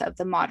birth of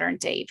the modern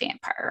day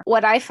vampire.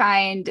 What I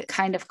find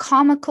kind of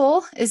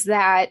comical is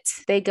that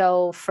they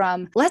go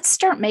from, let's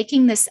start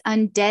making this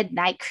undead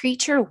night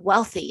creature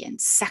wealthy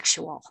and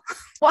sexual.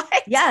 What?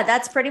 Yeah,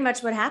 that's pretty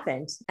much what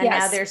happened. And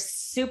Yes. now they're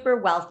super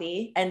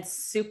wealthy and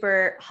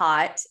super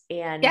hot.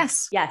 And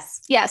Yes.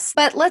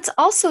 But let's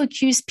also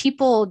accuse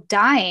people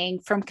dying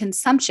from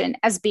consumption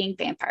as being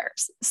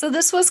vampires. So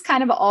this was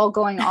kind of all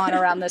going on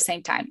around the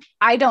same time.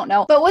 I don't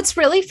know. But what's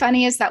really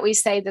funny is that we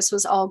say this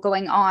was all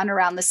going on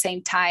around the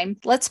same time.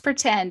 Let's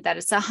pretend that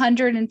it's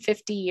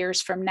 150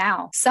 years from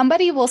now.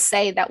 Somebody will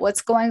say that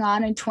what's going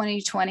on in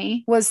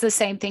 2020 was the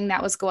same thing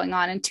that was going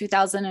on in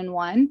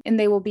 2001, and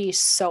they will be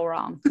so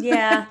wrong.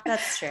 Yeah,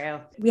 that's true.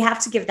 We have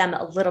to give them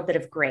a little bit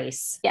of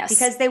grace. Yes.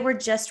 Because they were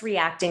just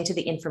reacting to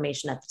the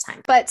information at the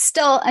time. But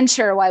still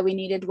unsure why we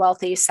needed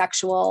wealthy,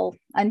 sexual,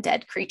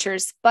 undead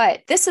creatures.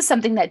 But this is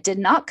something that did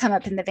not come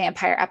up in the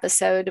vampire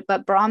episode,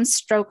 but Bram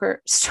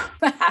Stoker,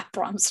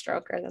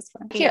 that's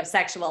fun. Cute.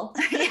 Sexual.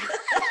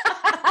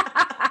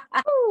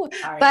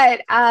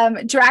 But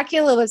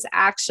Dracula was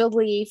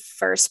actually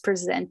first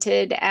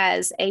presented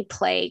as a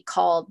play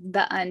called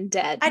The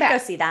Undead. I'd go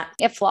see that.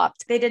 It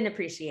flopped. They didn't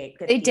appreciate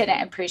good They theater.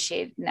 didn't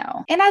appreciate,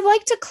 no. And I'd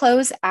like to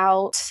close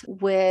out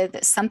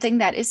with something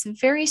that is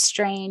very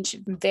strange,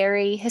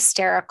 very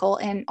hysterical,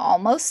 and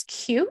almost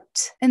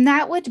cute. And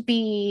that would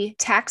be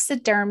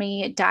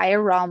taxidermy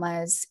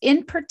dioramas,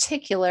 in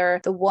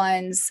particular, the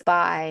ones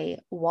by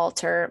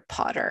Walter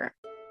Potter.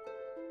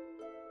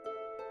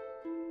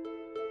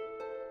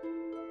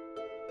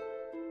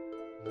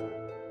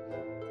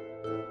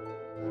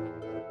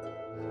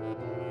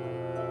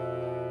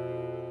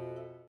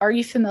 Are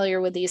you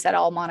familiar with these at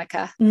all,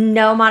 Monica?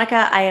 No,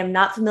 Monica, I am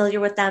not familiar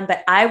with them,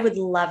 but I would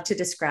love to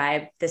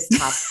describe this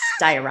top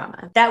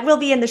diorama. That will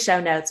be in the show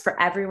notes for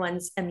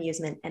everyone's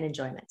amusement and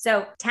enjoyment.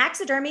 So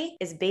taxidermy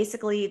is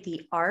basically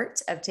the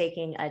art of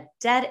taking a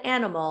dead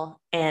animal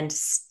and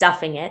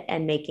stuffing it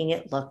and making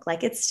it look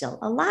like it's still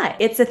alive.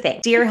 It's a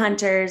thing. Deer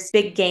hunters,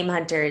 big game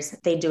hunters,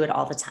 they do it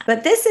all the time.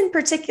 But this in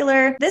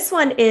particular, this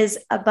one is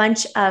a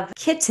bunch of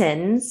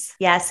kittens.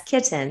 Yes,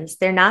 kittens.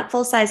 They're not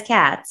full-size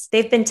cats.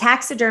 They've been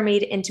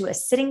taxidermied into a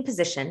sitting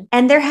position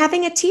and they're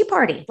having a tea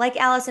party, like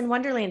Alice in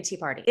Wonderland tea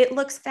party. It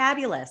looks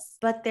fabulous,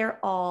 but they're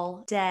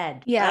all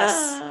dead.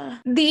 Yes.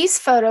 These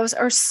photos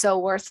are so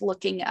worth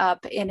looking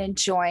up and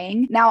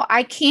enjoying. Now,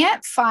 I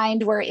can't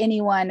find where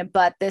anyone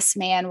but this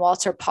man,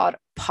 Walter Potter,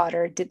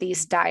 Potter did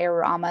these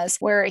dioramas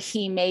where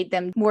he made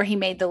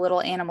the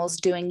little animals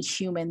doing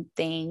human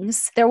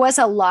things. There was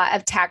a lot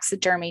of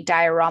taxidermy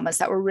dioramas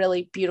that were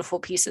really beautiful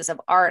pieces of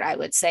art, I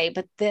would say,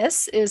 but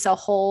this is a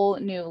whole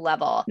new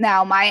level.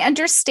 Now, my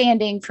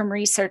understanding from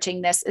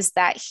researching this is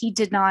that he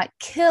did not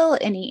kill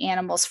any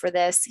animals for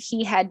this.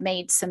 He had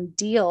made some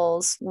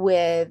deals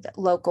with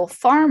local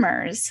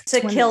farmers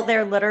to kill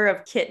their litter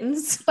of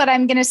kittens. What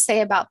I'm going to say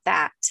about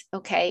that,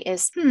 okay,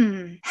 is,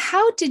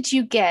 how did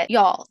you get,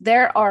 y'all,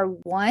 there are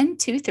 1,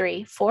 2,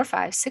 3, 4,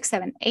 5, 6,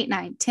 7, 8,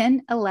 9,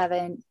 10,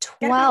 11,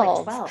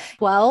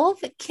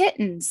 12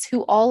 kittens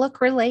who all look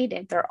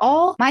related. They're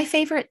all my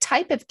favorite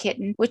type of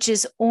kitten, which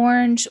is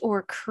orange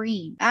or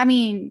cream. I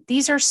mean,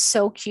 these are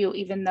so cute,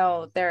 even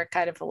though they're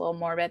kind of a little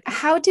morbid.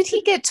 How did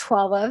he get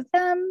 12 of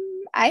them?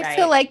 I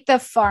feel like the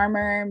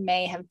farmer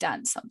may have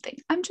done something.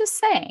 I'm just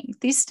saying,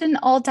 these didn't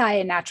all die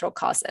in natural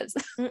causes.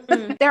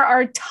 There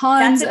are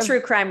tons. That's a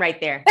true crime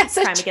right there. That's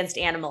crime against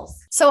animals.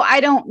 So I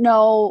don't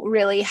know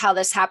really how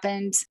this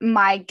happened.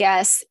 My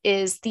guess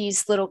is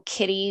these little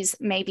kitties,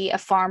 maybe a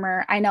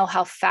farmer. I know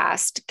how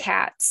fast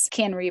cats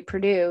can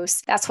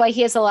reproduce. That's why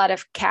he has a lot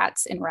of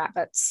cats and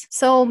rabbits.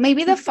 So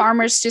maybe the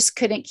farmers just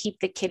couldn't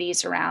keep the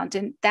kitties around.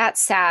 And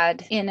that's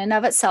sad in and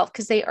of itself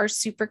because they are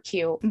super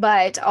cute.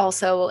 But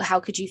also, how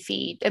could you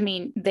feed? I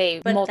mean, they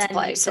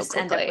multiply so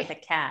quickly. End up with a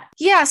cat.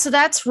 Yeah, so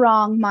that's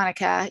wrong,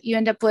 Monica. You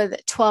end up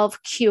with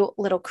 12 cute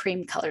little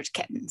cream-colored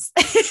kittens.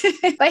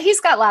 But he's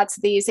got lots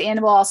of these,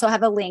 and we'll also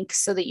have a link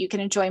so that you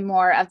can enjoy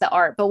more of the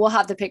art. But we'll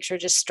have the picture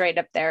just straight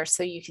up there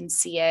so you can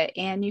see it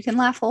and you can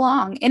laugh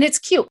along. And it's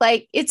cute.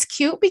 Like, it's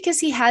cute because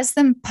he has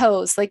them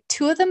pose. Like,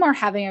 2 of them are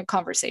having a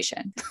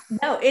conversation.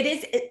 No, it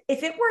is.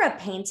 If it were a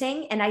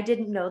painting and I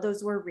didn't know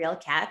those were real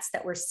cats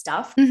that were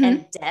stuffed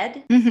and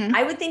dead,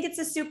 I would think it's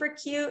a super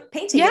cute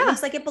painting. Yeah. It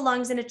looks like it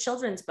belongs in a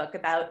children's book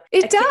about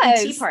a kitten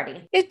tea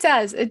party. It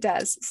does.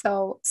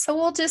 So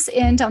we'll just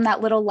end on that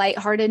little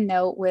lighthearted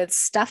note with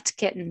stuffed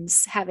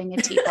kittens having a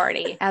tea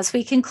party as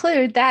we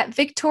conclude that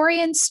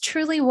Victorians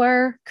truly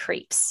were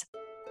creeps.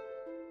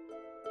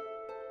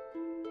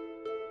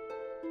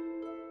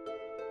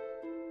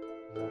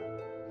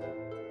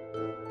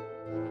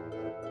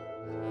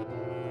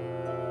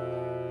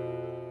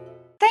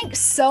 Thanks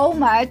so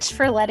much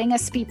for letting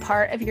us be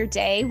part of your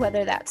day,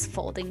 whether that's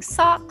folding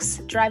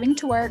socks, driving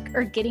to work,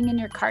 or getting in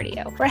your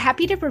cardio. We're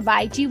happy to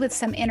provide you with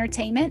some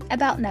entertainment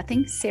about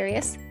nothing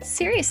serious,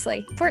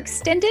 seriously. For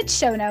extended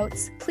show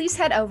notes, please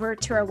head over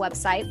to our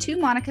website,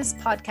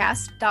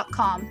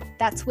 2monicaspodcast.com.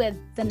 That's with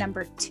the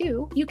number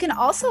 2. You can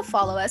also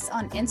follow us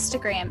on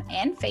Instagram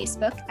and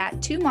Facebook at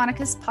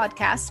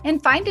 2monicaspodcast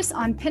and find us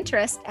on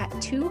Pinterest at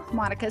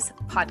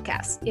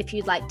 2monicaspodcast. If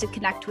you'd like to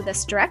connect with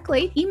us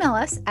directly, email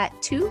us at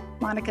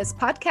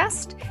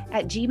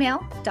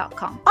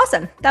 2monicaspodcast@gmail.com.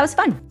 Awesome. That was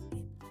fun.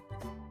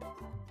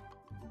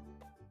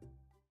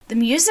 The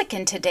music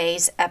in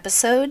today's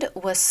episode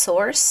was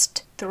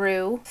sourced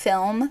through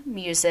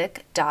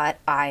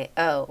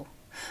filmmusic.io.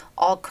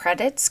 All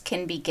credits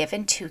can be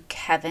given to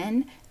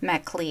Kevin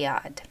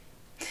MacLeod,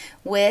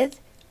 with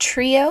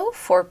Trio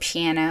for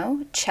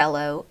piano,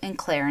 cello, and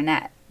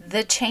clarinet,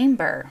 The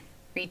Chamber,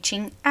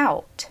 Reaching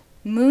Out,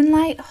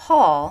 Moonlight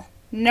Hall,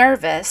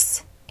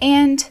 Nervous,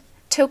 and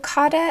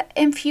Toccata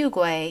and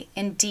Fugue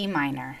in D minor.